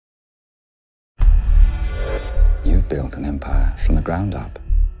built an empire from the ground up.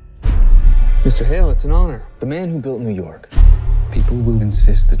 Mr. Hale, it's an honor. The man who built New York. People will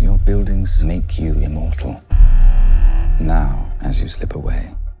insist that your buildings make you immortal. Now, as you slip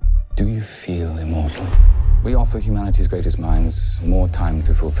away, do you feel immortal? We offer humanity's greatest minds more time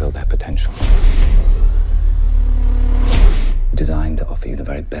to fulfill their potential. Designed to offer you the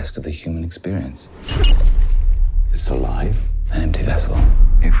very best of the human experience. It's alive, an empty vessel.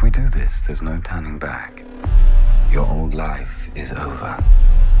 If we do this, there's no turning back. Your old life is over.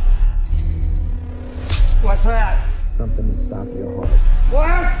 What's that? Something to stop your heart.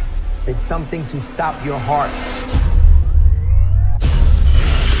 What? It's something to stop your heart.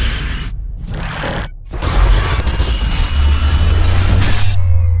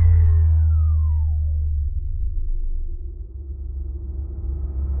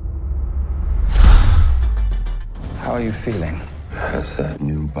 How are you feeling? How's that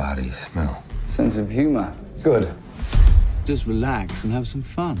new body smell? Sense of humor. Good. Just relax and have some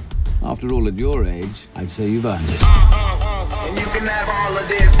fun. After all, at your age, I'd say you've earned it. And you can have all of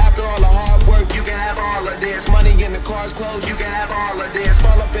this. After all the hard work, you can have all of this. Money in the cars, clothes, you can have all of this.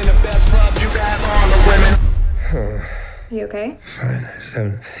 Fall up in the best club, you can have all the women. Are you okay? Fine. I just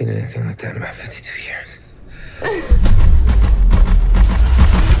haven't seen anything like that in about 52 years.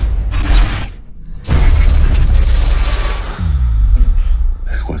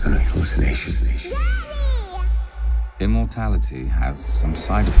 This wasn't a hallucination. Immortality has some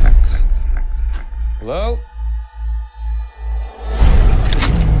side effects. Hello?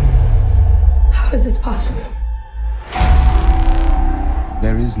 How is this possible?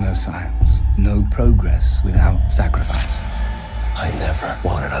 There is no science, no progress without sacrifice. I never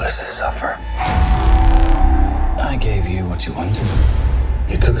wanted others to suffer. I gave you what you wanted.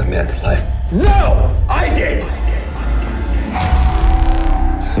 You took a man's life. No! I did!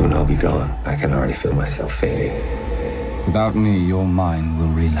 Soon I'll be gone. I can already feel myself fading. Without me, your mind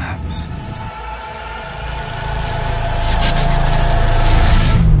will relapse.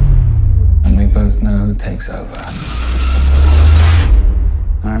 And we both know who takes over.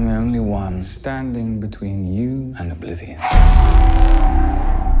 I'm the only one standing between you and oblivion.